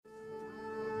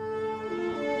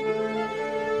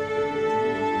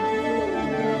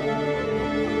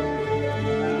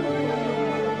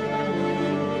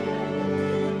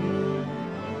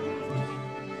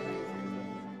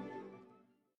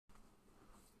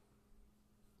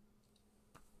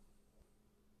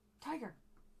tiger.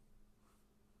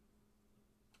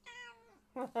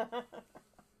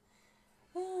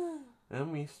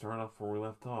 And we start off where we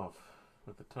left off,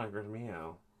 with the tiger's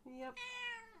meow. Yep.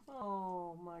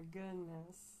 Oh my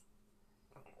goodness.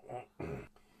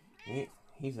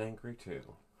 He's angry too.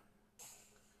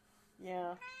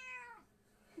 Yeah.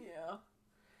 Yeah.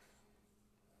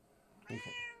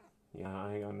 Okay. Yeah,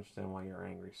 I understand why you're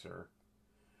angry, sir.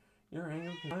 You're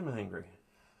angry because I'm angry.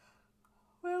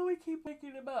 Well, we keep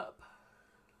waking him up.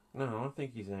 No, I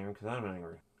think he's angry because I'm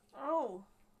angry. Oh.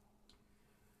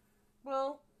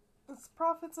 Well, it's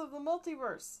prophets of the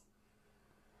multiverse.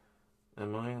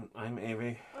 And I'm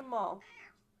Avy. I'm Mal.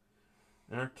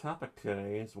 And our topic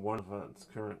today is one of that's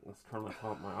currently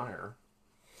caught my ire.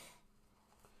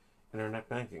 Internet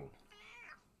banking.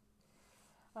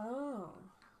 Oh.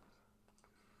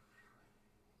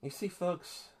 You see,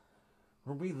 folks,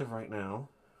 where we live right now,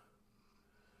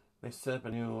 they set up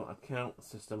a new account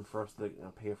system for us to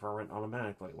pay for our rent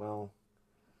automatically. Well,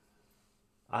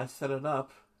 I set it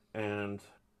up, and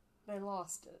They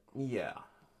lost it. yeah.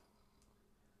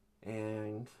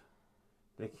 And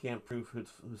they can't prove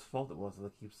whose fault it was, and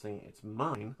they keep saying it's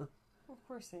mine. Of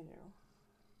course they do.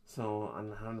 So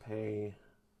I'm having to pay,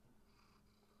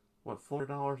 what,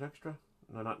 $400 extra?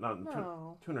 No, not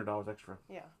No. $200 extra.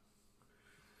 Yeah.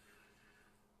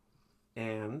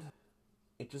 And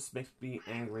it just makes me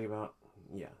angry about,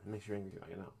 yeah, it makes you angry,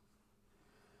 I know.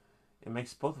 It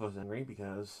makes both of us angry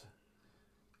because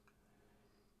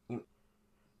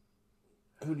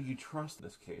who do you trust in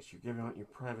this case? You're giving out your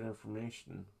private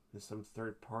information to some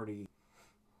third party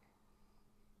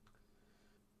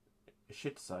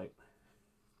shit site.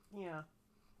 Yeah.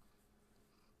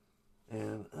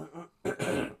 And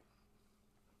you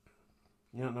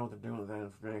don't know what they're doing with that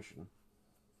information.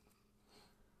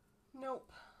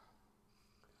 Nope.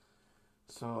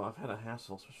 So I've had a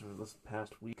hassle, especially this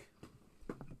past week,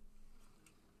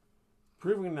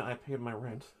 proving that I paid my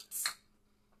rent.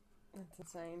 That's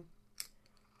insane.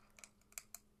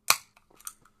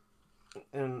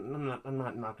 And I'm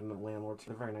not knocking the landlords.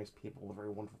 They're very nice people. They're very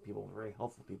wonderful people. They're very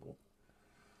helpful people.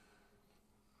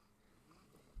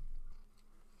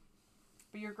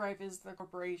 But your gripe is the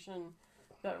corporation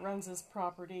that runs this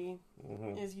property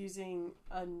is using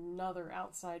another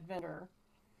outside vendor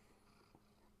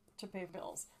to pay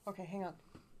bills. Okay, hang on.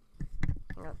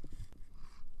 Hang on.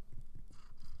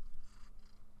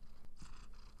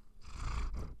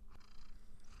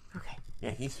 Okay.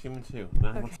 Yeah, he's human too.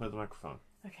 Now he wants to the microphone.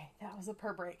 Okay, that was a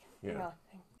per break. Yeah. Hang on.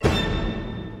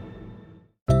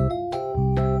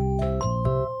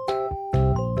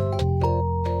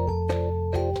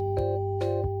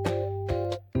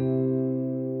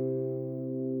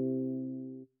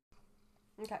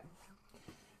 Okay.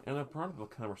 And I brought up a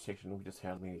conversation we just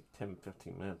had maybe 10,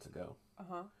 15 minutes ago.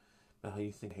 Uh-huh. About how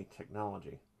you think I hate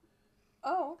technology.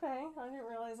 Oh, okay. I didn't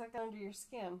realize that got under your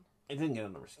skin. It didn't get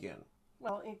under my skin.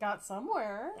 Well, it got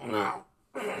somewhere.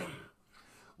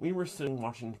 We were sitting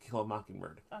watching To Kill a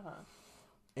Mockingbird. Uh-huh.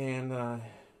 And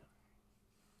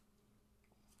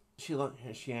she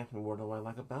asked me, what do I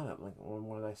like about it? Like,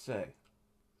 what did I say?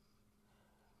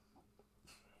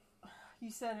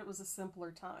 You said it was a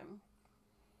simpler time.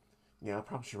 Yeah, I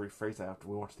probably should rephrase that after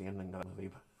we watch the ending of the movie.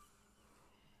 But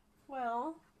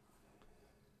Well,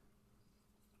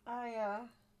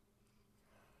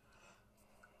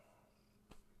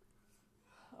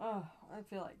 I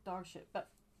feel like dog shit, but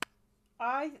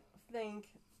I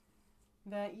think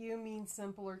that you mean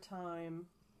simpler time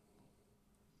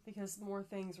because more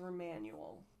things were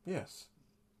manual. yes.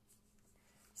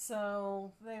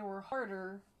 So they were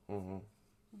harder,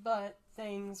 but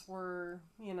things were,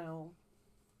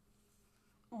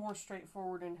 more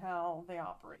straightforward in how they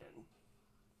operated.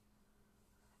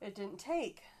 It didn't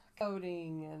take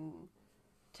coding and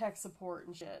tech support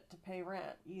and shit to pay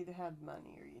rent. You either had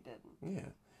money or you didn't. Yeah.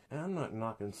 And I'm not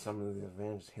knocking some of the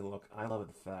advantages. Hey, look, I love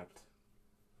the fact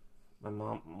my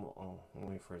mom. Oh, let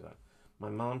me rephrase that. My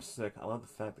mom's sick. I love the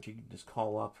fact that she could just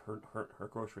call up her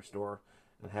grocery store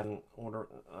and have them order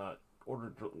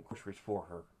groceries for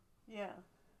her. Yeah.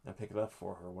 And pick it up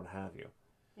for her, what have you.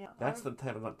 Yeah. That's the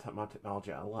type of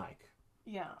technology I like.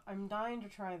 Yeah, I'm dying to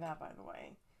try that, by the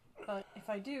way. But if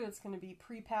I do, it's going to be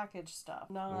prepackaged stuff,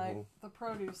 not the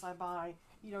produce I buy.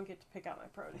 You don't get to pick out my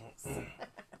produce.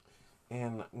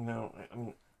 And I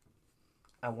mean,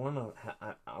 I want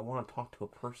to talk to a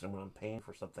person when I'm paying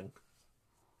for something.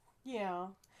 Yeah,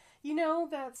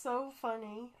 that's so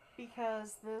funny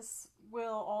because this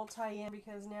will all tie in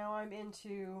because now I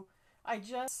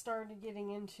just started getting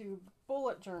into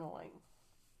bullet journaling.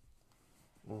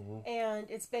 And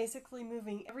it's basically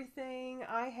moving everything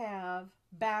I have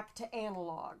back to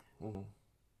analog.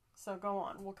 So go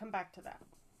on. We'll come back to that.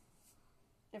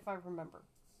 If I remember.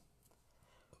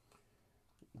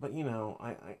 But, you know,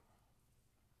 I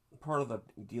part of the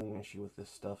dealing issue with this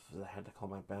stuff is I had to call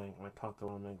my bank and I talked to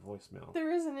them on my voicemail.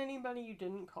 There isn't anybody you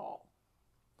didn't call.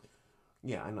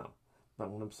 Yeah, I know. But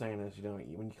what I'm saying is, you know,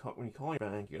 when you call your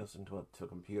bank, you listen to a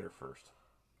computer first.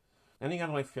 And you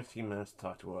gotta wait 15 minutes to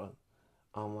talk to a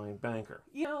online banker.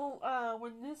 You know,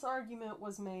 when this argument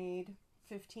was made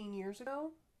 15 years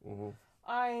ago, Mm-hmm.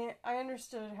 I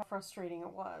understood how frustrating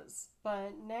it was.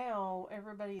 But now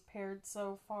everybody's pared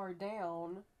so far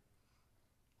down,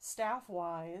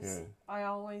 staff-wise, Yeah. I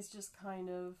always just kind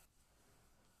of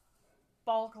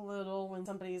balk a little when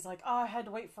somebody's like, oh, I had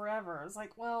to wait forever. It's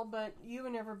like, well, but you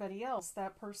and everybody else,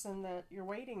 that person that you're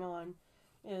waiting on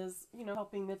is, you know,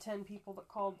 helping the 10 people that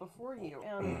called before you.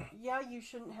 And yeah, you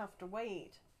shouldn't have to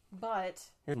wait, but...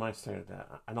 Here's my say to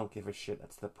that. I don't give a shit.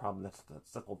 That's the problem. That's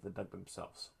all they dug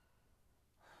themselves.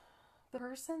 The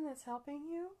person that's helping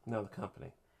you? No, the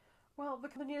company. Well, the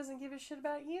company doesn't give a shit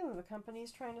about you. The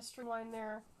company's trying to streamline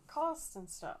their costs and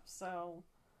stuff, so...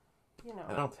 You know.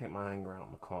 And I don't take my anger out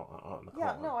on the call.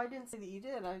 Yeah, no, I didn't say that you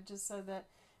did. I just said that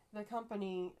the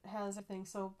company has everything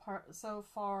so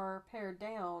far pared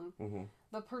down. Mm-hmm.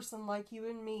 The person like you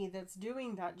and me that's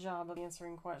doing that job of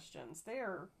answering questions,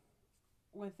 they're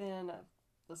within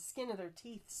the skin of their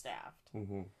teeth staffed.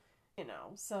 Mm-hmm. You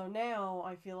know, so now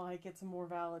I feel like it's a more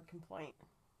valid complaint.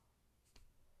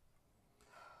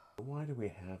 Why do we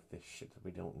have this shit that we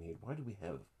don't need? Why do we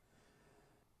have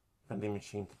vending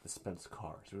machine to dispense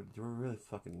cars? Do we really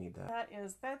fucking need that?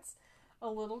 That's a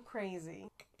little crazy.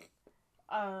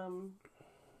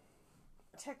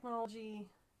 Technology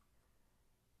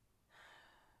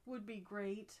would be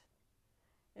great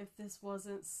if this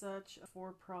wasn't such a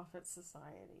for-profit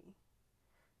society.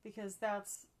 Because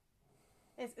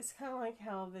it's kind of like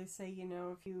how they say, you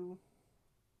know, if you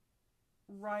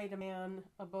write a man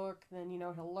a book, then, you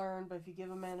know, he'll learn, but if you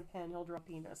give a man a pen, he'll draw a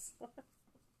penis.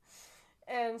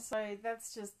 And so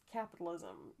that's just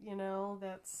capitalism, you know,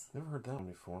 that's... Never heard that one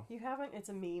before. You haven't? It's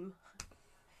a meme.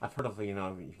 I've heard of, you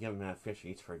know, if you give a man a fish, he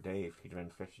eats for a day. If you teach a man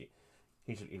a fish,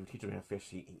 teach a man a fish,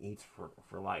 he eats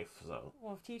for life, so...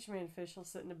 Well, if teach a man a fish, he'll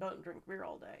sit in a boat and drink beer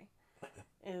all day,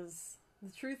 is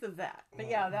the truth of that. But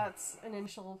yeah, that's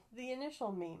the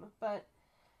initial meme. But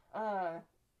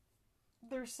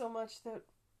there's so much that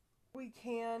we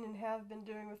can and have been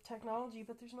doing with technology,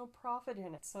 but there's no profit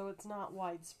in it, so it's not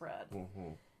widespread.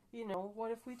 Mm-hmm. You know,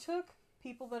 what if we took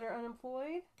people that are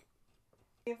unemployed,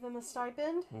 gave them a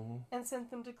stipend, Mm-hmm. and sent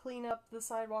them to clean up the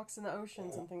sidewalks and the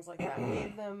oceans and things like that,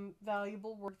 gave them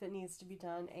valuable work that needs to be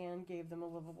done, and gave them a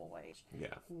livable wage?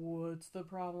 Yeah. What's the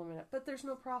problem in it? But there's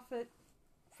no profit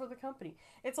for the company.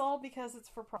 It's all because it's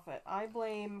for profit. I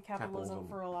blame capitalism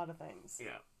for a lot of things.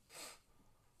 Yeah.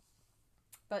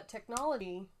 But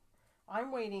technology...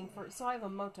 I'm waiting for... So I have a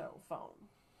Moto phone.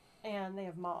 And they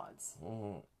have mods.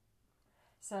 Mm-hmm.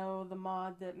 So the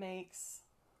mod that makes,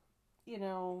 you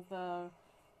know, the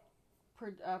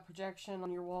projection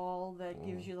on your wall that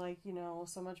gives you, like, you know,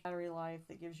 so much battery life,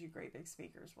 that gives you great big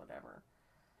speakers, whatever.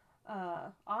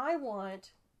 I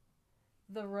want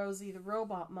the Rosie the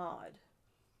Robot mod.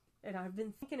 And I've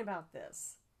been thinking about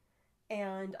this.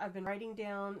 And I've been writing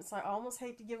down... So I almost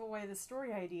hate to give away the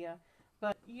story idea...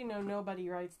 But, you know, nobody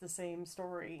writes the same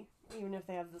story, even if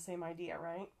they have the same idea,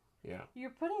 right? Yeah.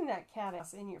 You're putting that cat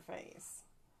ass in your face.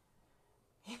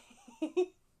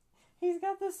 He's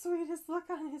got the sweetest look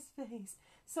on his face.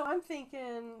 So I'm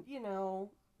thinking, you know,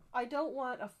 I don't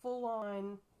want a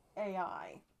full-on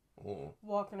AI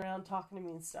walking around talking to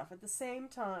me and stuff. At the same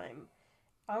time,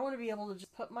 I want to be able to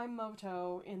just put my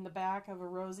Moto in the back of a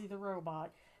Rosie the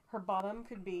Robot. Her bottom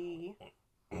could be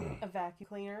a vacuum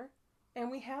cleaner. And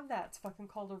we have that. It's fucking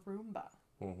called a Roomba.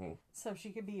 Mm-hmm. So she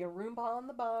could be a Roomba on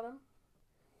the bottom,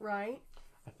 right?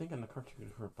 I think in the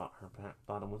cartoon her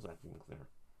bottom was vacuum cleaner.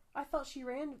 I thought she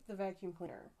ran the vacuum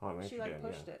cleaner. Oh, maybe she like did,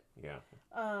 pushed yeah. it.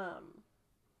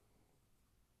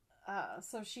 Yeah.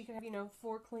 So she could have, you know,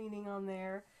 floor cleaning on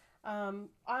there. I'm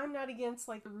not against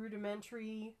like the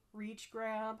rudimentary reach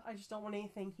grab. I just don't want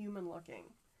anything human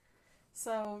looking.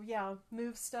 So yeah,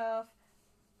 move stuff.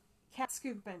 Cat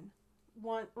scooping.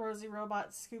 Want Rosie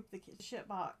Robot to scoop the shit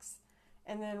box,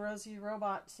 and then Rosie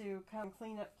Robot to kind of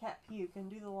clean up cat puke and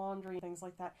do the laundry and things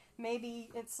like that. Maybe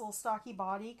its little stocky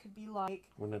body could be like...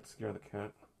 Wouldn't that scare the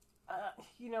cat?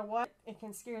 You know what? It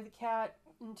can scare the cat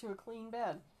into a clean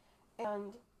bed.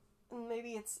 And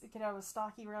maybe it could have a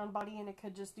stocky round body and it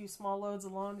could just do small loads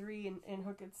of laundry and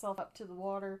hook itself up to the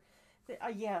water.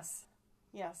 Yes.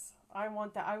 I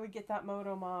want that. I would get that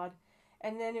Moto mod.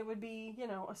 And then it would be, you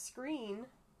know, a screen...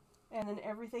 And then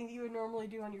everything that you would normally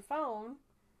do on your phone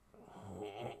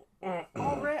I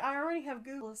already have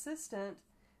Google Assistant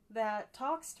that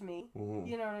talks to me. Mhm.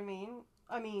 You know what I mean?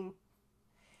 I mean,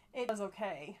 it does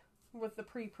okay with the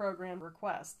pre-programmed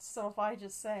requests. So if I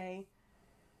just say,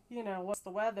 you know, what's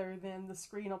the weather, then the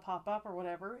screen will pop up or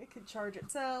whatever. It could charge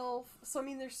itself. So, I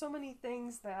mean, there's so many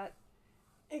things that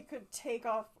it could take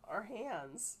off our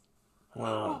hands.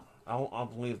 Well, I'll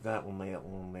believe that when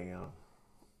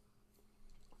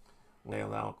they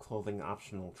allow clothing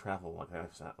optional travel, like I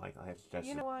have suggested.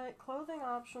 You know what? Clothing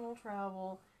optional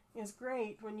travel is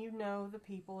great when you know the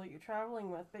people that you're traveling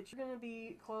with, but you're going to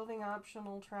be clothing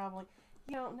optional traveling.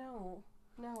 You don't know.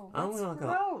 No, that's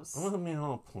gross. I don't mean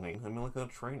on a plane. I mean like a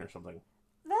train or something.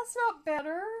 That's not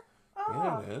better.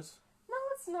 Yeah, it is. No,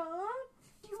 it's not.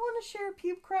 You want to share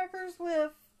puke crackers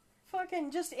with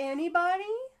fucking just anybody?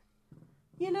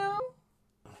 You know?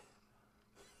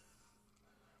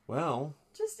 Well,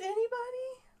 just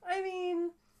anybody? I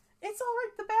mean, it's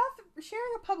alright.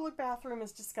 Sharing a public bathroom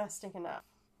is disgusting enough.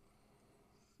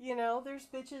 You know, there's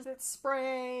bitches that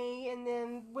spray, and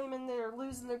then women that are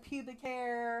losing their pubic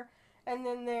hair, and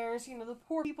then there's, you know, the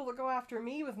poor people that go after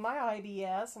me with my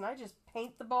IBS, and I just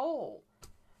paint the bowl.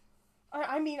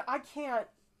 I mean, I can't.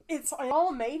 I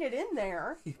all made it in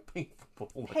there. You paint the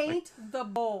bowl. Paint the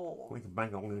bowl. Like a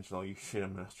bank of Lynchville, you shit a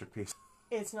masterpiece.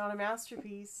 It's not a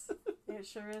masterpiece. It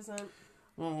sure isn't.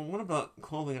 Well, what about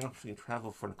clothing option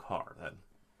travel for the car, then?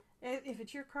 If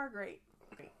it's your car, great.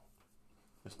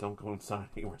 Just don't go inside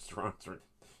any restaurants or...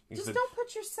 Just don't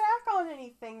put your sack on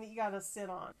anything that you gotta sit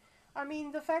on. I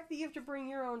mean, the fact that you have to bring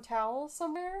your own towel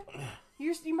somewhere,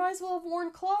 you might as well have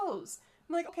worn clothes.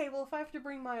 I'm like, okay, well, if I have to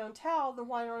bring my own towel, then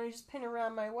why don't I just pin it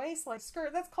around my waist like a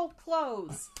skirt? That's called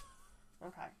clothes.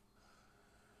 Okay.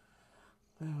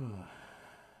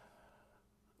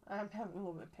 I'm having a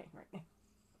little bit of pain right now.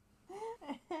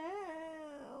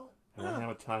 And I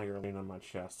have a tiger laying on my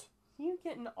chest. You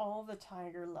getting all the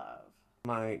tiger love.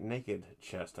 My naked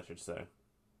chest, I should say.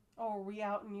 Oh, are we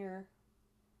out in your...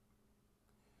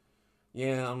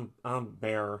 Yeah, I'm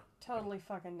bare. Totally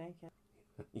fucking naked.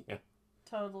 Yeah.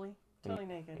 Totally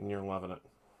naked. And you're loving it.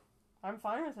 I'm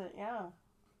fine with it, yeah.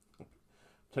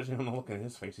 Judging on the look in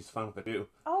his face, he's fine with it too.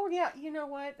 Oh, yeah, you know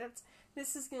what?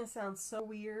 This is going to sound so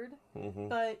weird,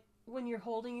 but when you're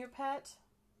holding your pet,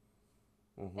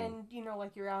 and, you know,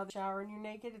 like you're out of the shower and you're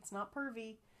naked, it's not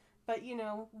pervy, but, you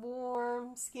know,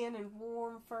 warm skin and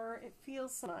warm fur, it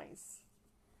feels so nice.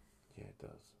 Yeah, it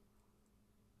does.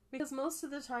 Because most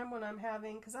of the time when I'm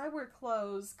because I wear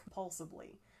clothes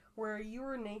compulsively, where you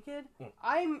were naked,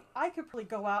 I could probably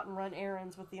go out and run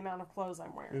errands with the amount of clothes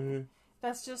I'm wearing.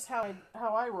 That's just how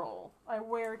I roll. I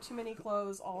wear too many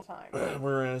clothes all the time.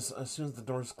 Whereas, as soon as the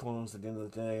door's closed at the end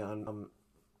of the day, I'm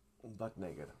butt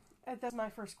naked. And that's my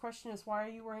first question is, why are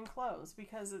you wearing clothes?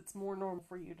 Because it's more normal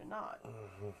for you to not.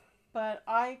 But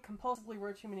I compulsively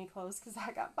wear too many clothes because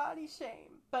I got body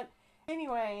shame. But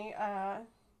anyway,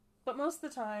 but most of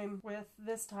the time with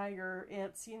this tiger,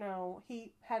 it's, you know,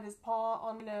 he had his paw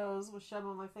on my nose, was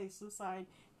shoving my face to the side.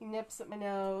 He nips at my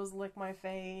nose, lick my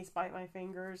face, bite my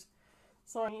fingers.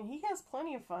 So, I mean, he has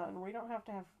plenty of fun. We don't have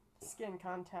to have skin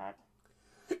contact.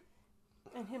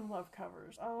 And him love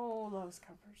covers. Oh, loves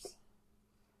covers.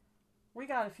 We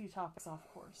got a few topics off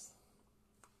course.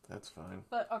 That's fine.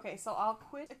 But, okay, so I'll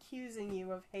quit accusing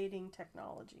you of hating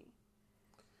technology.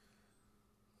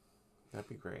 That'd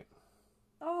be great.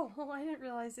 Oh, well, I didn't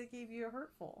realize it gave you a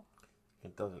hurtful.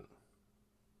 It doesn't.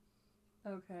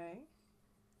 Okay.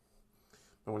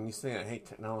 But when you say I hate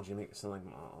technology, you make it sound like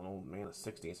an old man in the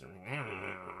 60s.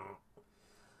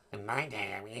 In my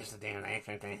day, we used to do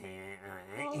that.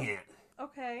 Well,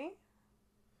 okay.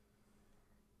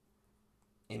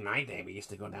 In my day, we used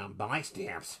to go down and buy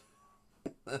stamps.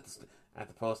 That's at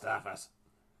the post office.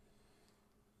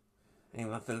 Ain't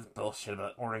nothing this bullshit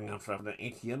about ordering them from the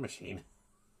ATM machine.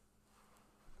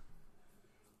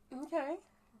 Okay.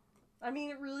 I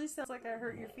mean, it really sounds like I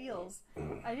hurt your feels.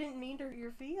 I didn't mean to hurt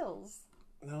your feels.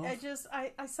 No.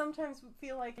 I sometimes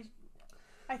feel like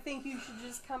I think you should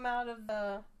just come out of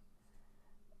the,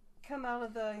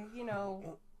 you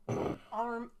know,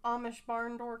 Amish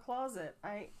barn door closet.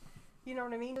 You know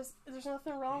what I mean? There's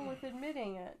nothing wrong with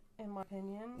admitting it, in my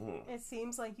opinion. It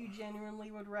seems like you genuinely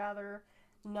would rather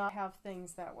not have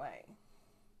things that way.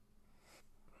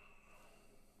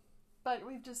 But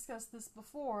we've discussed this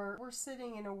before. We're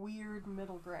sitting in a weird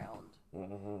middle ground.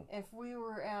 If we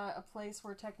were at a place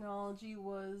where technology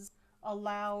was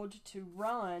allowed to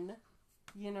run,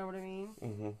 you know what I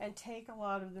mean? And take a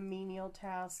lot of the menial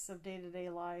tasks of day-to-day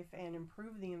life and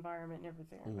improve the environment and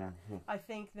everything like that, I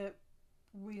think that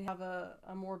we'd have a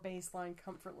more baseline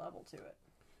comfort level to it.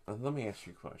 Let me ask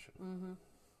you a question.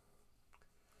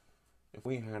 If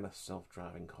we had a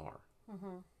self-driving car,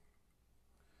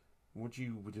 would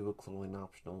you do a clothing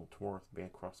optional to work to be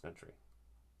cross country?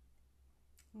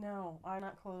 No, I'm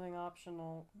not clothing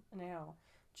optional now.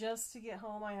 Just to get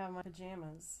home, I have my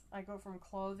pajamas. I go from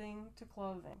clothing to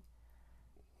clothing.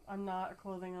 I'm not a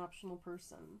clothing optional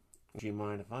person. Do you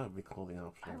mind if I would be clothing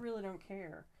optional? I really don't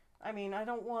care. I mean, I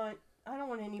don't want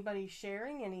anybody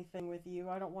sharing anything with you.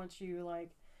 I don't want you,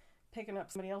 like, picking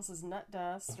up somebody else's nut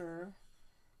dust or,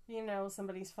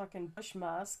 somebody's fucking bush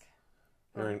musk.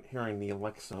 Hearing the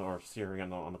Alexa or Siri on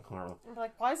the car.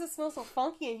 Like, why does it smell so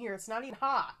funky in here? It's not even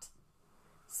hot.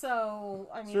 So,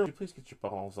 I mean... Siri, please get your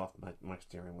balls off my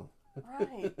steering wheel.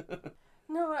 Right.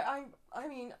 No, I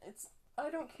mean, I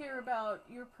don't care about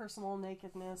your personal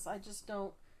nakedness. I just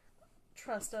don't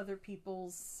trust other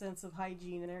people's sense of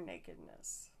hygiene in their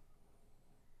nakedness.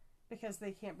 Because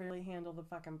they can't barely handle the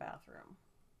fucking bathroom.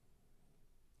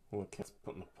 Well, the kid's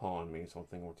putting a paw on me, so I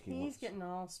think he's getting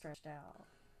all stretched out.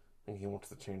 And he wants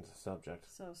to change the subject.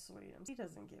 So sweet. He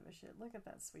doesn't give a shit. Look at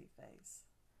that sweet face.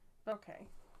 Okay.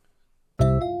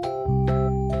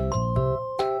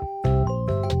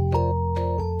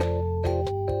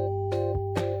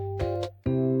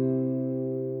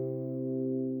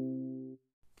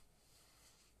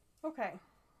 Okay.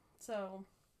 So,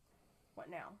 what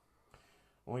now?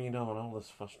 Well, and all this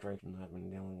frustration I've been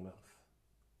dealing with.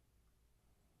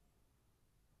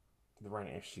 The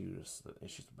writing issues, the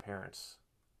issues with parents.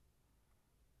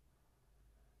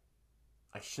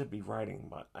 I should be writing,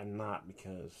 but I'm not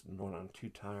because I'm too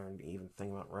tired to even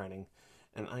think about writing.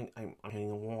 And I'm hitting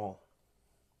a wall.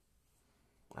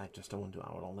 I just don't want to do it.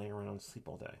 I want to lay around and sleep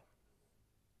all day.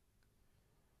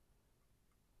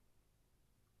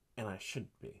 And I should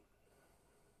be.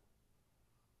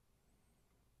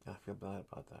 I feel bad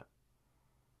about that.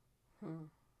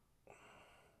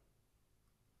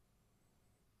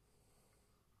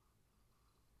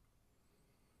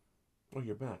 Oh,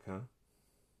 you're back, huh?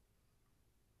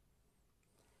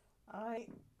 I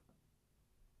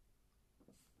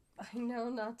know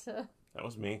not to... That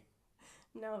was me.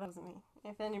 No, that wasn't me.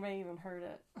 If anybody even heard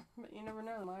it. But you never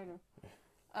know, they might have.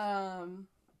 I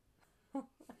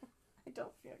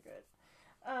don't feel good.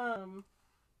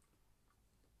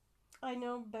 I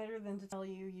know better than to tell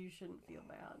you shouldn't feel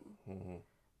bad.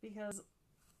 Because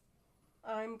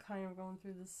I'm kind of going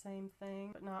through the same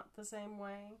thing, but not the same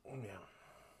way. Yeah.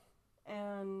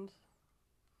 And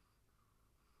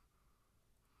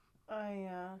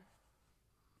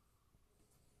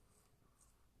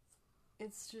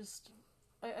it's just,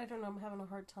 I don't know, I'm having a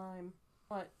hard time.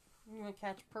 What, you want to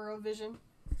catch Purrovision?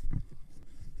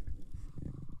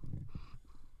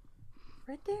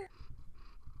 Right there.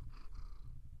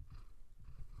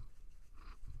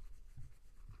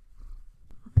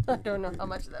 I don't know how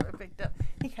much of that I picked up.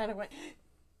 He kind of went...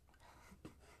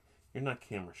 You're not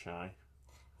camera shy.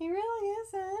 He really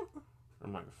isn't. Or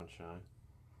microphone shy.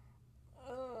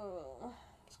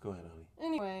 Let's go ahead, honey.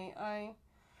 Anyway,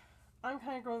 I'm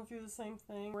kind of going through the same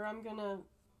thing where I'm gonna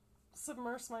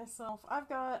submerge myself. I've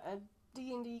got a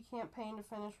D&D campaign to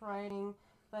finish writing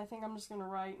that I think I'm just gonna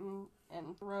write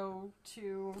and throw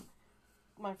to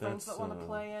my friends that want to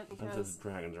play it. Because Dungeons and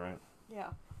Dragons, right? Yeah,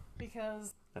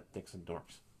 because... That Dicks and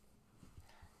Dorks.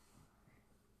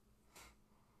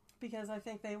 Because I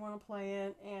think they want to play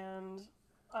it, and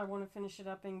I want to finish it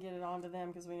up and get it onto them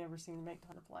because we never seem to make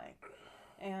time to play.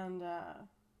 And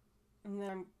then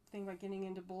I'm thinking about getting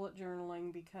into bullet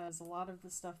journaling because a lot of the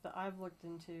stuff that I've looked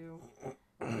into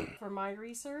for my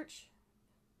research,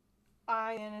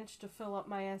 I managed to fill up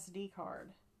my SD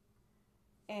card.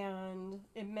 And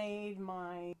it made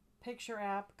my picture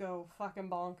app go fucking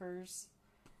bonkers.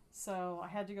 So I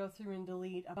had to go through and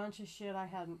delete a bunch of shit I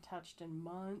hadn't touched in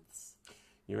months.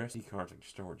 Your SD card's like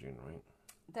storage unit, right?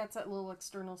 That's that little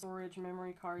external storage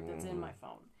memory card that's in my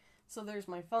phone. So there's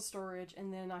my phone storage,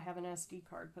 and then I have an SD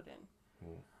card put in.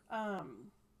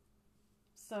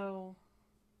 So...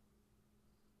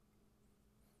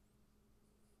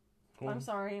 I'm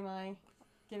sorry, am I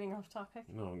getting off topic?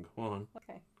 No, go on.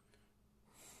 Okay.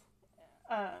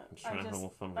 I'm just trying to have a little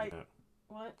fun with that.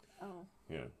 What? Oh.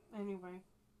 Yeah. Anyway.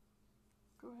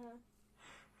 Go ahead.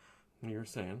 You were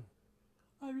saying?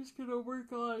 I'm just gonna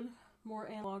work on more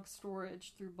analog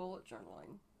storage through bullet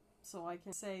journaling so I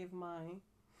can save my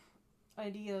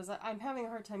ideas. I'm having a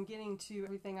hard time getting to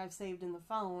everything I've saved in the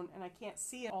phone, and I can't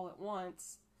see it all at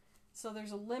once. So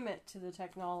there's a limit to the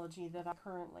technology that I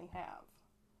currently have.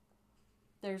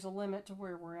 There's a limit to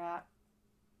where we're at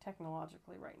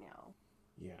technologically right now.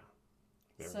 Yeah.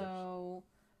 So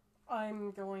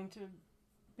I'm going to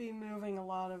be moving a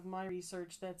lot of my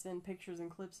research that's in pictures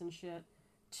and clips and shit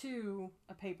to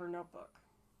a paper notebook.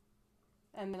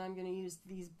 And then I'm going to use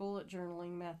these bullet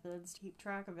journaling methods to keep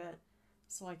track of it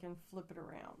so I can flip it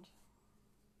around.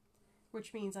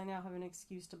 Which means I now have an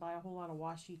excuse to buy a whole lot of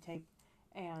washi tape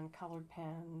and colored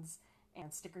pens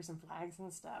and stickers and flags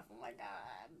and stuff. Oh my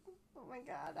god. Oh my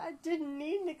god. I didn't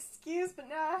need an excuse, but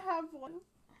now I have one.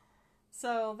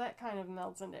 So that kind of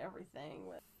melds into everything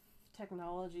with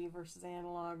technology versus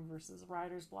analog versus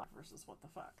writer's block versus what the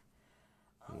fuck.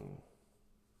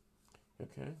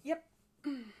 Okay. Yep.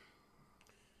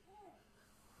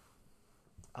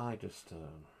 I just,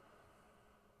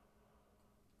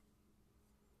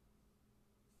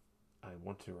 I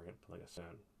want to write, but like I said,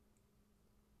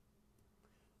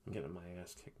 I'm getting my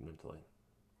ass kicked mentally.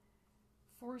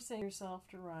 Forcing yourself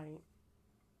to write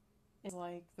is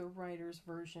like the writer's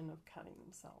version of cutting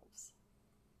themselves.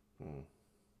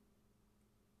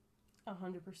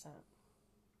 100%.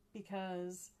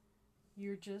 Because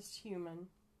you're just human.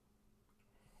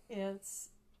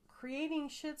 Creating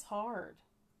shit's hard.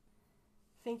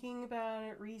 Thinking about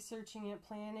it, researching it,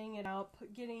 planning it out,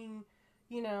 getting,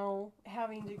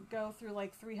 having to go through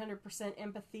like 300%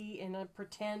 empathy in a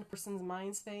pretend person's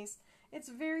mind space. It's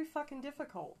very fucking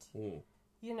difficult. And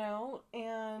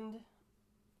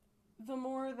the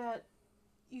more that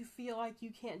you feel like you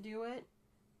can't do it,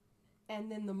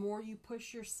 and then the more you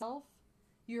push yourself,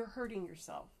 you're hurting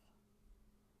yourself.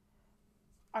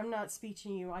 I'm not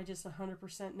speeching you, I just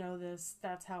 100% know this.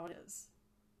 That's how it is.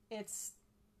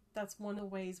 That's one of the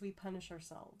ways we punish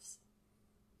ourselves.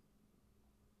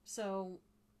 So,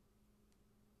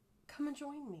 come and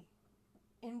join me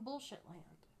in Bullshit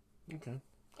Land. Okay.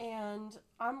 And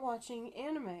I'm watching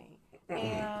anime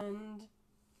and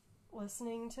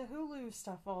listening to Hulu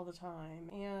stuff all the time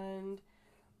and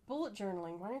bullet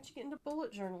journaling. Why don't you get into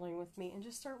bullet journaling with me and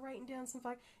just start writing down some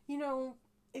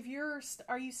if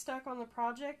are you stuck on the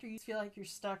project or you feel like you're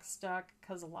stuck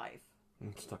because of life?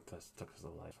 I'm stuck because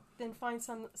of life. Then find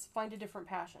a different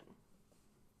passion.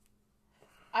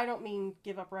 I don't mean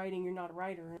give up writing, you're not a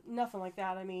writer. Nothing like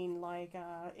that. I mean,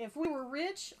 if we were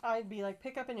rich, I'd be like,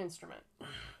 pick up an instrument.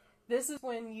 This is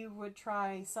when you would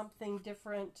try something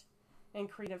different and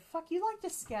creative. Fuck, you like to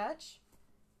sketch?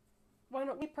 Why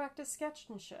don't we practice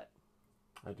sketching shit?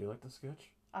 I do like to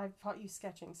sketch. I've taught you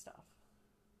sketching stuff.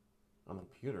 On the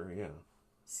computer, yeah.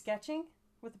 Sketching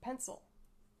with a pencil.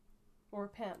 Or a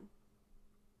pen.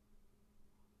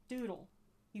 Doodle.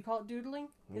 You call it doodling?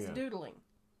 It's doodling.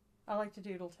 I like to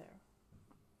doodle too.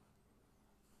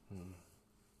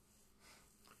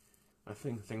 I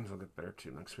think things will get better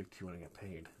too next week too when I get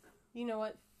paid. You know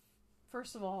what?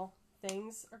 First of all,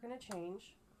 things are going to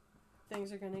change.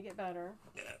 Things are going to get better.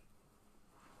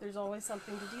 There's always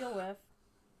something to deal with.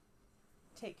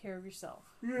 Take care of yourself.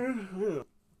 No,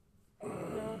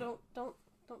 don't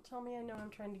tell me I know I'm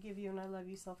trying to give you an I love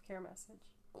you self-care message.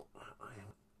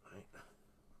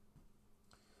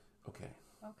 Okay.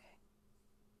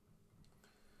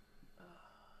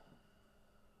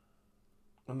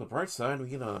 On the bright side, we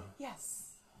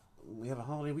have a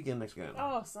holiday weekend next weekend.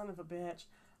 Oh, son of a bitch.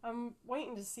 I'm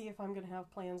waiting to see if I'm going to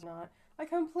have plans or not. I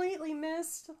completely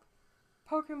missed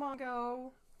Pokemon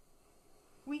Go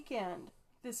weekend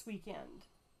this weekend.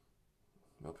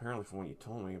 Well, apparently from what you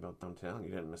told me about downtown, you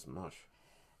didn't miss much.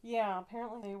 Yeah,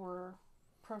 apparently they were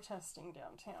protesting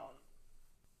downtown.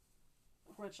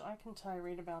 Which I can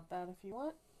tirade about that if you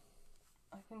want.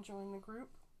 I can join the group.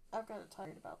 I've got a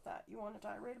tirade about that. You want to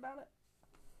tirade about it?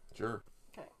 Sure.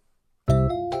 Okay.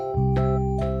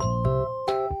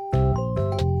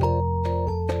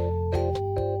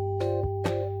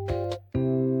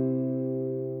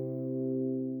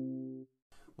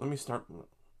 Let me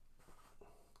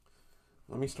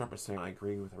start by saying I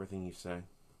agree with everything you say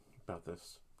about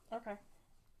this. Okay.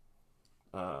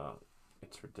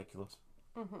 It's ridiculous.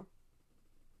 Mm-hmm.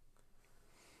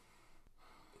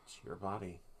 It's your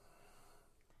body.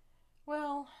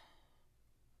 Well,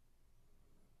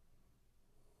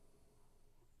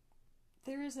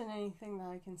 there isn't anything that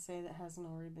I can say that hasn't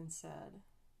already been said.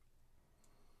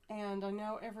 And I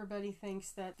know everybody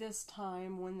thinks that this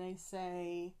time when they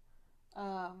say,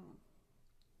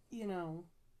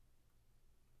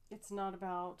 it's not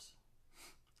about,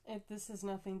 if this has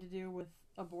nothing to do with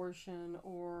abortion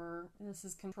or this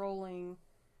is controlling,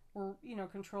 or,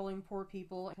 controlling poor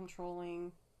people, and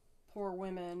controlling poor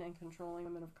women and controlling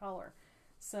women of color.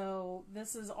 So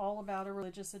this is all about a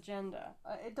religious agenda.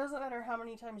 It doesn't matter how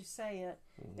many times you say it.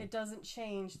 Mm-hmm. It doesn't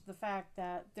change the fact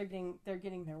that they're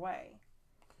getting their way.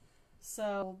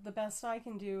 So the best I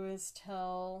can do is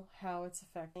tell how it's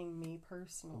affecting me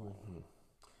personally. Mm-hmm.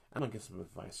 I'm going to give some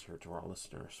advice here to our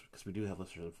listeners, because we do have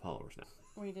listeners and followers now.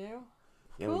 We do?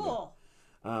 Yeah, cool.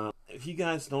 We do. if you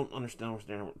guys don't understand what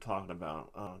we're talking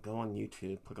about, go on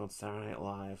YouTube, click on Saturday Night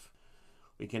Live,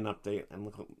 Weekend Update, and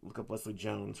look up Leslie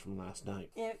Jones from last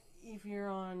night. If you're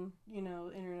on, you know,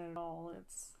 the internet at all,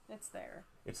 it's there.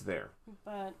 It's there.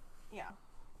 But yeah.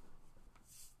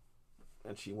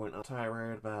 And she went on a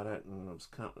tirade about it, and it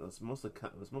was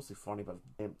mostly funny, but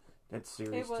dead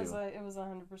serious too. It was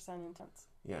 100% intense.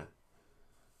 Yeah.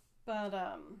 But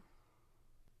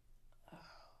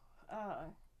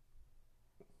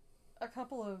a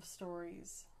couple of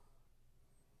stories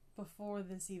before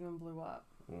this even blew up,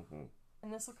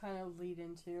 and this will kind of lead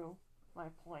into my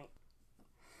point.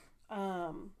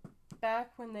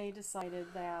 Back when they decided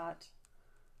that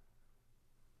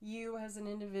you as an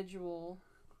individual,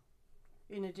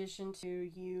 in addition to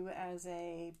you as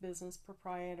a business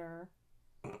proprietor,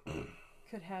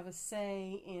 could have a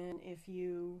say in if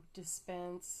you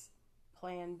dispense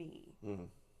Plan B.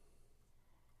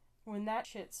 When that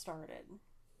shit started,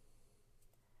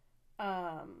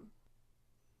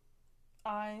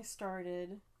 I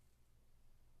started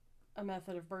a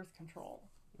method of birth control.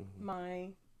 My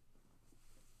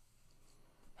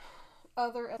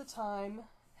other at the time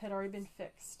had already been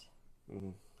fixed.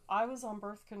 I was on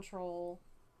birth control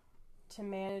to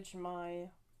manage my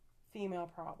female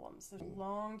problems. There's a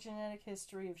long genetic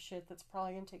history of shit that's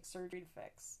probably going to take surgery to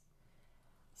fix.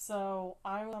 So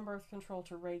I was on birth control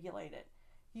to regulate it.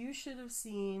 You should have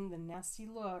seen the nasty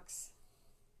looks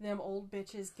them old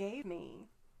bitches gave me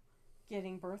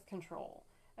getting birth control.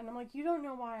 And I'm like, you don't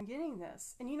know why I'm getting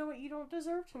this. And you know what? You don't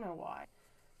deserve to know why.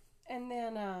 And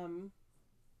then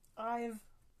I've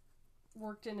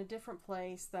worked in a different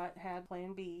place that had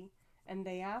Plan B, and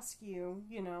they ask you,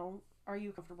 you know, are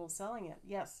you comfortable selling it?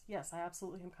 Yes, I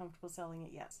absolutely am comfortable selling it,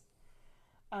 yes.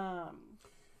 You know,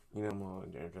 I'm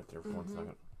going to interrupt there for 1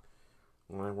 second.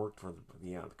 When I worked for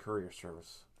the courier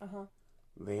service,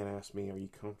 they had asked me, are you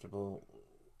comfortable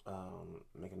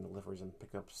making deliveries and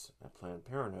pickups at Planned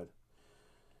Parenthood?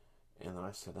 And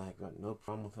I said, I've got no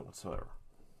problem with it whatsoever.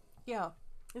 Yeah.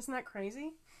 Isn't that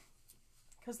crazy?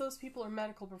 Because those people are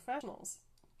medical professionals,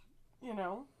 you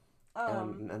know?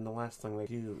 And the last thing they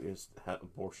do is have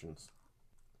abortions.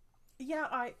 Yeah,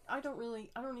 I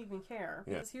don't even care.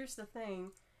 Yeah. Because here's the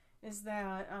thing, is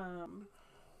that,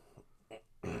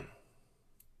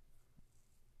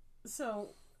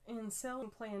 so, in selling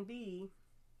Plan B,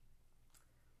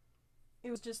 it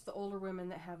was just the older women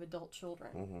that have adult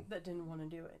children that didn't want to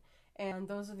do it. And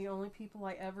those are the only people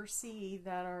I ever see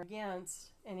that are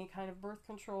against any kind of birth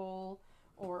control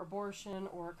or abortion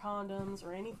or condoms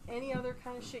or any other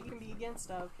kind of shit you can be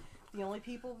against of. The only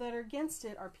people that are against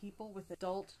it are people with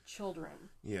adult children.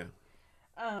 Yeah.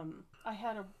 I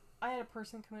had a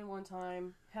person come in one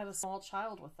time, had a small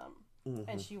child with them,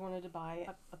 and she wanted to buy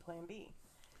a Plan B.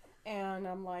 And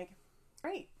I'm like,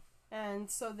 great. And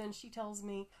so then she tells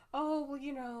me, oh, well,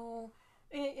 you know,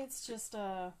 it's just,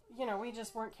 you know, we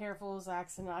just weren't careful. It was an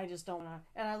accident. I just don't want to.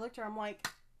 And I looked at her, I'm like,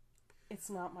 it's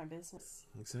not my business.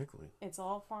 Exactly. It's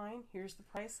all fine. Here's the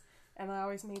price. And I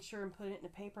always made sure and put it in a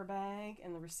paper bag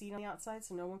and the receipt on the outside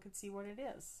so no one could see what it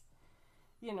is.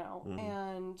 You know,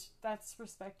 and that's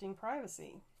respecting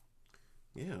privacy.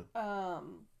 Yeah.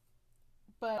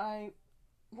 But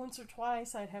once or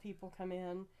twice I'd have people come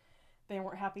in. They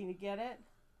weren't happy to get it.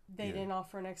 They didn't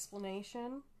offer an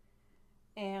explanation.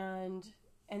 And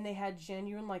they had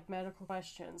genuine, like, medical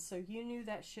questions. So you knew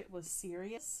that shit was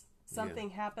serious. Something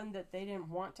happened that they didn't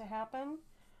want to happen.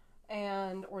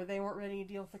 Or they weren't ready to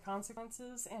deal with the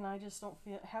consequences. And I just don't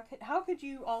feel... How could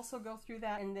you also go through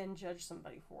that and then judge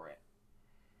somebody for it?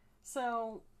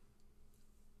 So,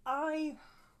 I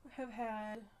have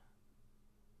had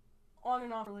on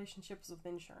and off relationships with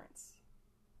insurance.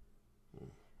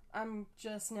 I'm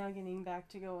just now getting back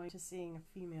to going to seeing a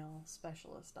female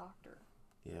specialist doctor.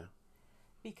 Yeah.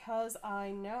 Because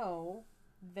I know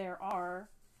there are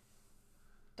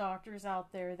doctors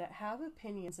out there that have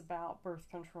opinions about birth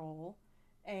control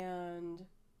and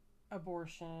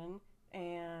abortion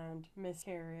and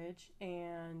miscarriage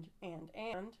and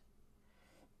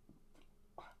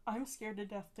I'm scared to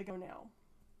death to go now.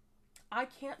 I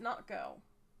can't not go.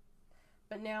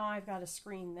 But now I've got to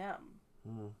screen them.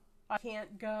 I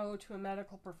can't go to a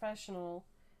medical professional.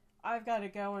 I've got to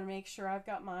go and make sure I've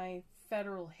got my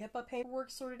federal HIPAA paperwork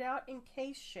sorted out in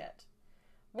case shit.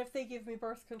 What if they give me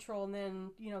birth control and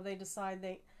then, you know, they decide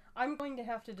I'm going to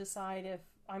have to decide if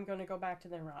I'm going to go back to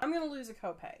them or not. I'm going to lose a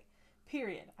copay.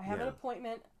 Period. I have an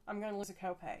appointment. I'm going to lose a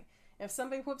copay. If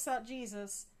somebody whips out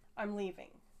Jesus, I'm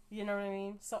leaving. You know what I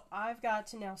mean? So I've got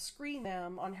to now screen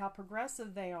them on how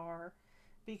progressive they are,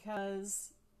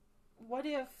 because what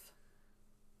if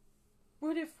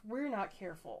we're not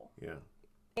careful? Yeah.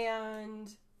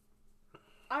 And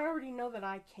I already know that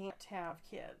I can't have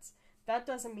kids. That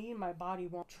doesn't mean my body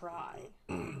won't try.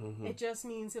 It just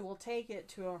means it will take it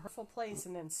to a hurtful place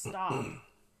and then stop.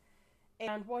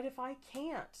 And what if I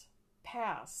can't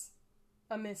pass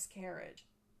a miscarriage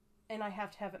and I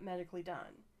have to have it medically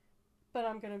done? But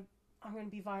I'm gonna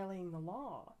be violating the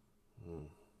law.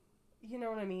 You know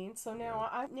what I mean? So now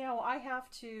I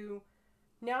have to.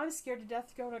 Now I'm scared to death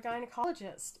to go to a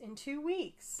gynecologist in 2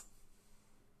 weeks,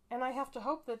 and I have to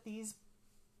hope that these,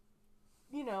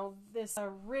 this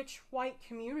rich white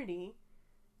community,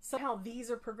 somehow these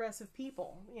are progressive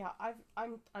people. Yeah,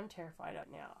 I'm terrified of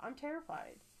it now. I'm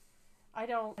terrified. I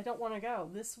don't want to go.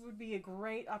 This would be a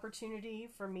great opportunity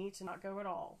for me to not go at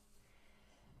all,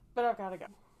 but I've got to go.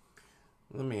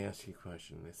 Let me ask you a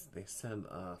question. They said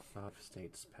 5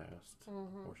 states passed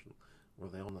abortion. Were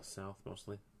they all in the South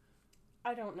mostly?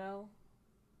 I don't know.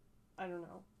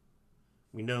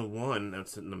 We know one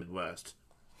that's in the Midwest.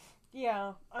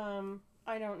 Yeah,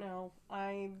 I don't know.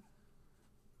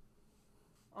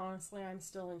 Honestly, I'm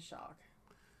still in shock.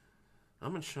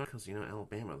 I'm in shock because,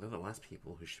 Alabama, they're the last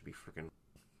people who should be freaking...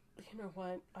 You know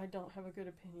what? I don't have a good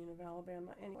opinion of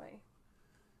Alabama anyway.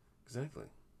 Exactly.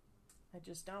 I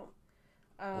just don't.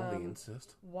 Well, they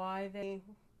insist. Why they...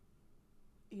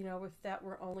 if that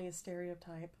were only a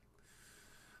stereotype.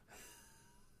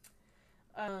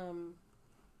 I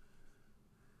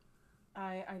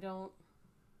don't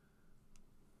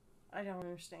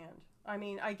understand. I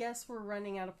mean, I guess we're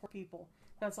running out of poor people.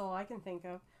 That's all I can think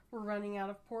of. We're running out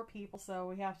of poor people, so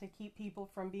we have to keep people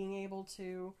from being able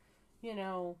to,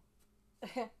 I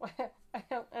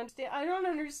don't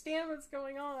understand what's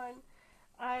going on.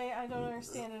 I don't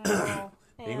understand it at all.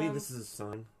 Maybe this is a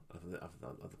sign of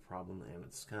the problem, and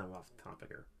it's kind of off topic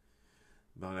here.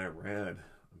 But I read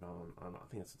about on I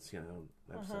think it's a CNN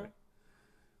website.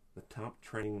 The top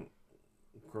trading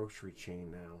grocery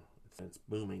chain now, it's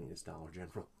booming, is Dollar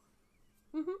General.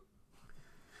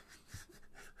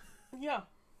 Yeah.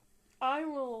 I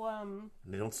will,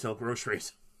 They don't sell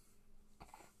groceries.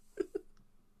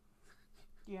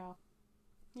 Yeah.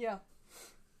 Yeah.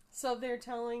 So they're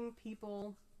telling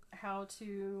people how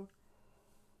to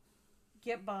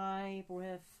get by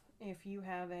with, if you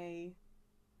have a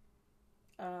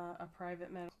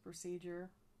private medical procedure,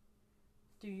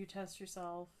 do you test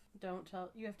yourself? Don't tell.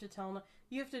 You have to tell them.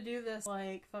 You have to do this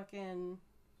like fucking.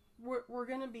 We're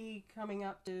gonna be coming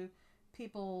up to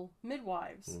people,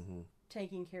 midwives,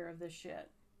 taking care of this shit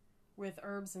with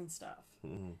herbs and stuff.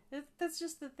 That's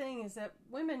just the thing, is that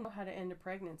women know how to end a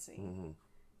pregnancy.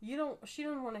 She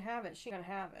don't want to have it. She ain't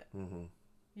gonna have it.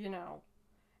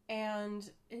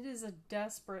 And it is a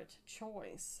desperate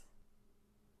choice.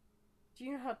 Do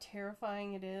you know how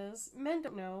terrifying it is? Men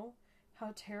don't know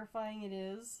how terrifying it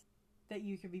is that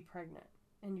you could be pregnant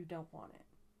and you don't want it.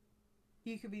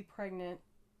 You could be pregnant,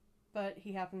 but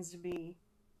he happens to be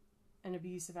an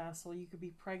abusive asshole. You could be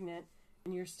pregnant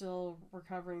and you're still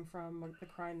recovering from the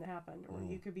crime that happened. Or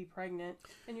you could be pregnant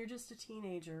and you're just a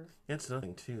teenager. That's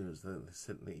nothing too, is that they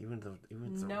said that even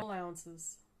no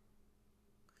allowances.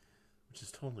 Which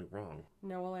is totally wrong.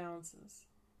 No allowances.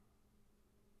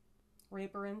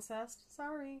 Rape or incest?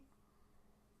 Sorry.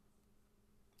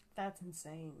 That's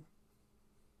insane.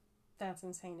 That's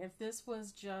insane. If this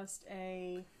was just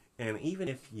a... And even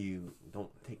if you don't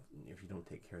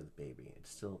take care of the baby, it's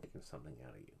still taking something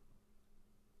out of you.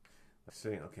 Like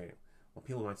saying, okay, well,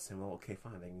 people might say, well, okay,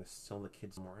 fine, they can just sell the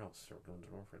kids somewhere else or go into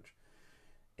an orphanage.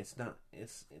 It's not.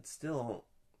 It's still.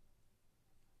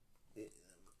 It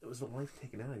was a life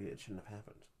taken out of you. It shouldn't have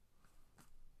happened.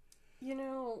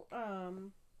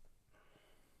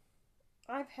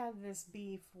 I've had this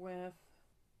beef with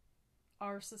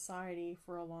our society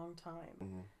for a long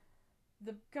time.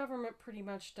 The government pretty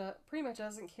much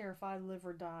doesn't care if I live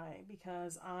or die,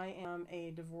 because I am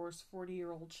a divorced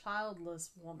 40-year-old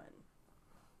childless woman.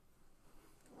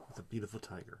 With a beautiful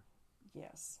tiger.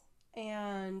 Yes.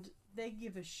 And they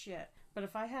give a shit. But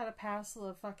if I had a passel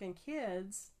of fucking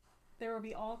kids, there would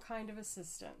be all kind of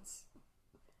assistance.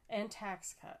 And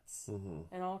tax cuts.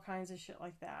 And all kinds of shit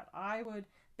like that.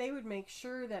 They would make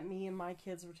sure that me and my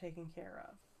kids were taken care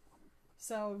of.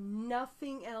 So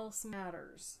nothing else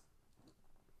matters.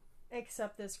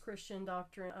 Except this Christian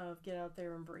doctrine of get out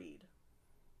there and breed.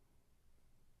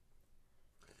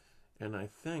 And I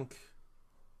think...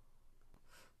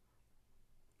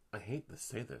 I hate to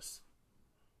say this.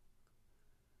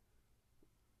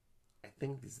 I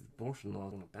think these abortion laws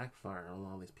are going to backfire on a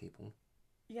lot of these people.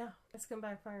 Yeah, it's going to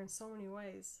backfire in so many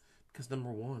ways. Because number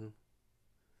one,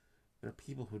 there are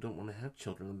people who don't want to have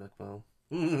children in that well.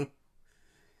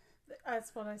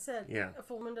 That's what I said. Yeah. If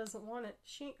a woman doesn't want it,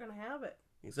 she ain't going to have it.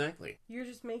 Exactly. You're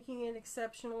just making it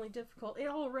exceptionally difficult. It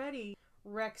already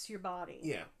wrecks your body.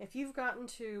 Yeah. If you've gotten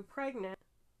to pregnant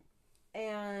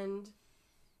and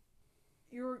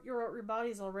your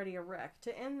body's already a wreck,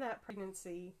 to end that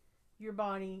pregnancy, your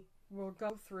body will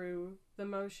go through the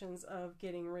motions of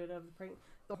getting rid of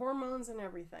the hormones and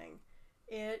everything.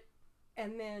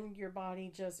 And then your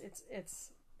body just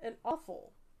it's an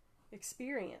awful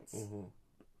experience. Mm-hmm.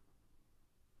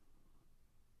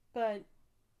 But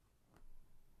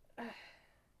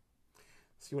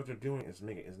see, what they're doing is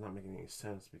not making any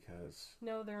sense, because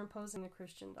no, they're imposing the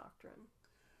Christian doctrine.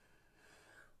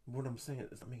 what I'm saying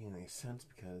is not making any sense,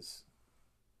 because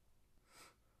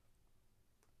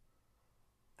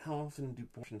how often do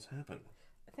abortions happen?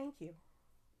 Thank you.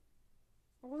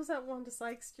 What was that Wanda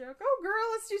Sykes joke? Oh, girl,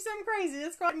 let's do something crazy.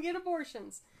 Let's go out and get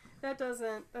abortions.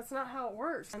 That's not how it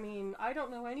works. I mean, I don't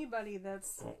know anybody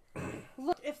that's...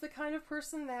 Look, if the kind of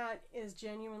person that is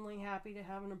genuinely happy to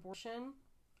have an abortion,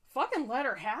 fucking let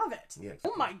her have it. Yeah,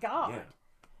 exactly. Oh my God. Yeah.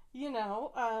 You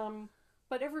know,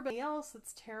 but everybody else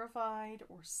that's terrified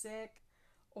or sick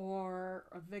or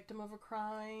a victim of a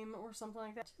crime or something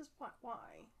like that, just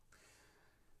why?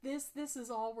 This is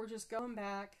all, we're just going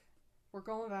back. We're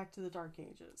going back to the Dark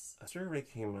Ages. A survey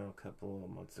came out a couple of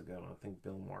months ago, and I think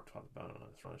Bill Maher talked about it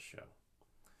on his show.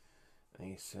 And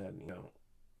he said,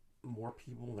 more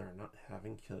people that are not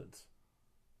having kids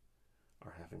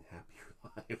are having happier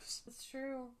lives. It's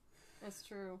true. It's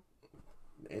true.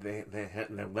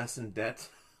 They're less in debt.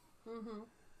 Mm-hmm.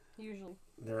 Usually.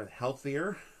 They're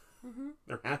healthier. Mm-hmm.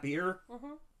 They're happier.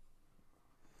 Mm-hmm.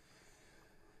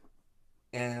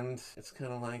 And it's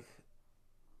kind of like,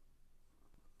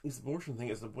 this abortion thing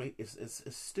is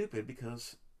stupid,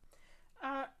 because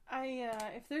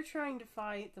if they're trying to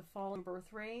fight the falling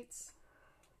birth rates,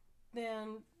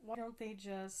 then why don't they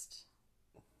just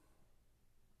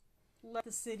let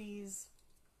the cities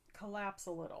collapse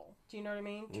a little? Do you know what I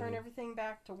mean? Turn everything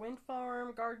back to wind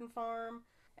farm, garden farm,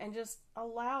 and just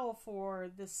allow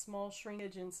for this small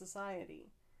shrinkage in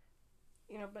society.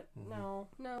 But no,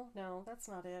 that's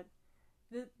not it.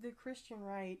 The Christian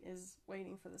right is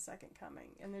waiting for the second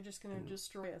coming, and they're just going to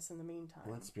destroy us in the meantime.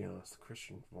 Let's be honest, the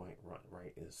Christian right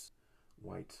is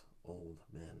white old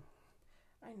men.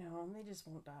 I know, and they just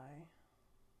won't die.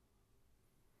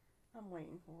 I'm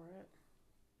waiting for it.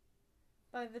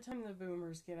 By the time the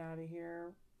boomers get out of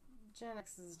here, Gen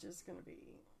X is just going to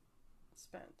be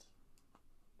spent.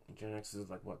 Gen X is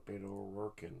like what, Beto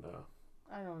O'Rourke and...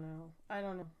 I don't know.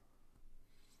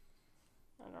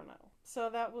 So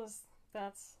that's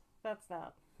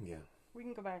that. Yeah. We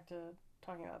can go back to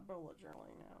talking about bullet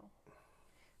journaling now.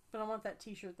 But I want that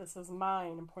t-shirt that says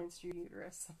mine and points to your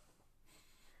uterus.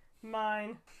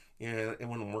 Mine. Yeah, it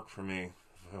wouldn't work for me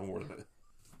if I wore that.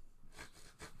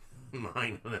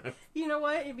 Mine. You know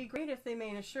what? It'd be great if they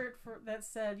made a shirt that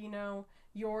said,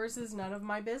 yours is none of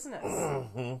my business.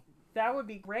 That would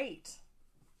be great.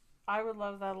 I would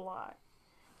love that a lot.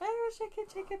 I wish I could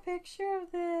take a picture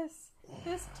of this.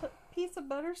 This piece of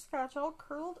butterscotch all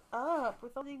curled up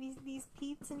with all these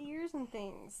peeps and ears and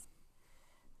things.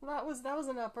 That was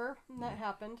an upper, and that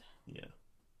happened. Yeah.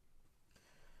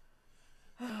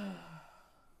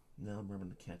 Now I'm rubbing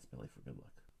the cat's belly for good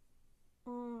luck.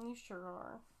 You sure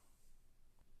are.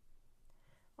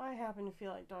 I happen to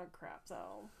feel like dog crap,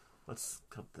 so... Let's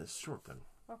cut this short then.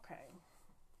 Okay.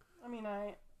 I mean,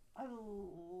 I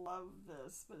love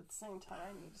this, but at the same time,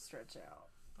 I need to stretch out.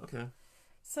 Okay.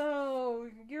 So,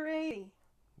 you're 80.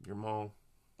 You're Mong.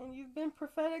 And you've been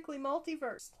prophetically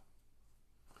multiversed.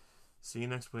 See you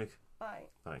next week. Bye.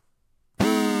 Bye.